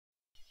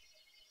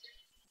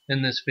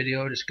In this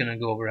video, just going to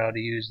go over how to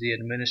use the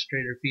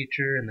administrator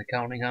feature in the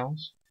counting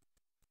house.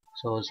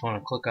 So I just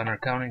want to click on our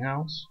counting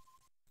house,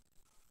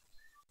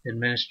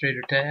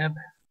 administrator tab.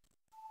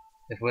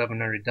 If we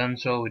haven't already done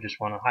so, we just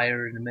want to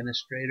hire an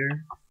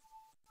administrator.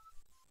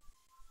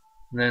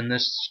 And then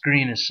this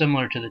screen is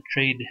similar to the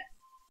trade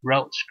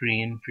route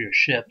screen for your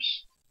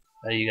ships.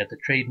 You got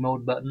the trade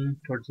mode button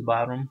towards the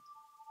bottom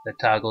that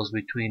toggles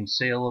between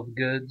sale of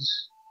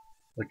goods,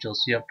 which you'll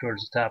see up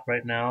towards the top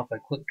right now. If I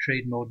click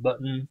trade mode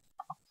button,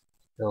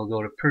 it'll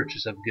go to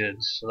purchase of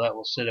goods. So that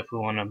will sit if we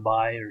want to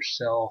buy or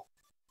sell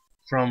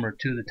from or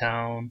to the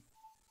town.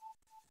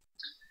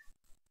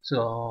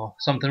 So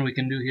something we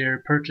can do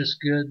here, purchase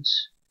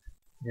goods.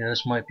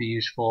 This might be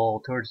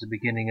useful towards the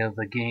beginning of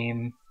the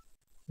game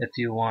if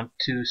you want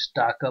to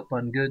stock up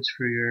on goods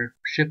for your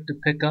ship to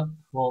pick up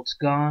while it's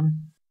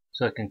gone,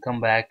 so it can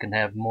come back and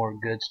have more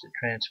goods to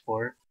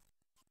transport.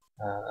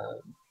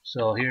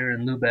 So here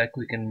in Lubeck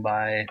we can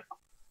buy,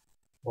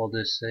 we'll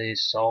just say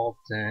salt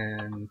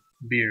and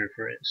beer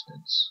for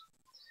instance.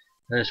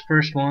 This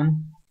first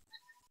one,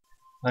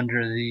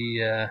 under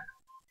the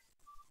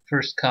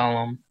first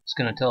column, it's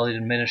going to tell the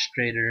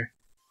administrator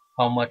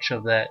how much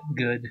of that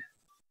good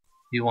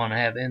you want to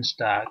have in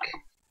stock.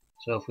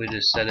 So if we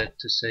just set it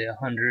to say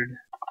 100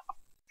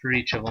 for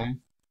each of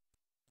them,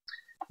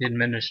 the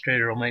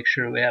administrator will make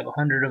sure we have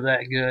 100 of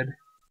that good,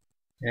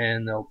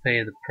 and they'll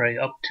pay the price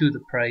up to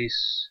the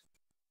price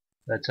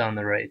that's on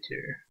the right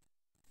here.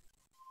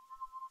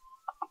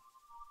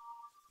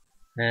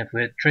 And if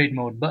we hit trade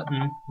mode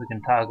button, we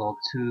can toggle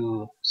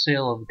to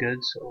sale of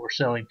goods, so we're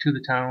selling to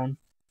the town.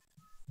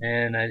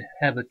 And I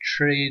have a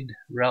trade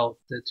route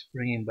that's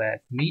bringing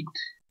back meat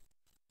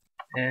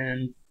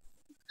and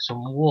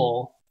some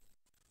wool,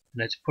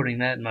 and it's putting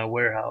that in my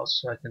warehouse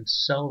so I can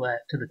sell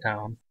that to the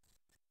town.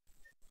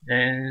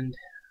 And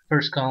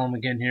first column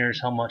again here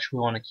is how much we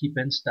want to keep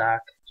in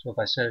stock. So if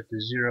I set it to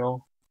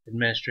 0, the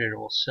administrator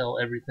will sell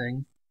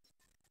everything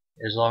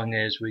as long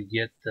as we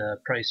get the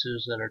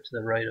prices that are to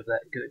the right of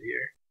that good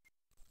here.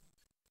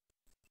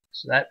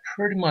 So that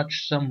pretty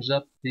much sums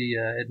up the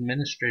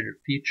administrator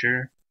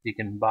feature. You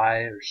can buy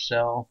or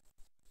sell.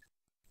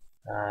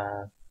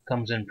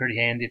 Comes in pretty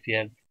handy if you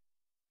have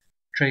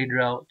trade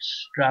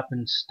routes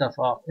dropping stuff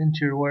off into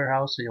your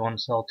warehouse that you want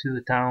to sell to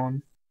the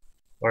town,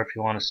 or if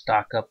you want to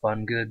stock up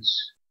on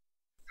goods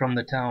from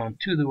the town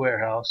to the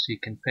warehouse, you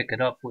can pick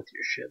it up with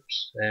your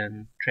ships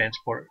and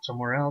transport it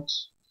somewhere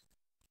else.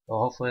 So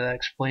hopefully that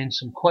explains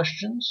some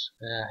questions.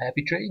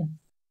 Happy trading.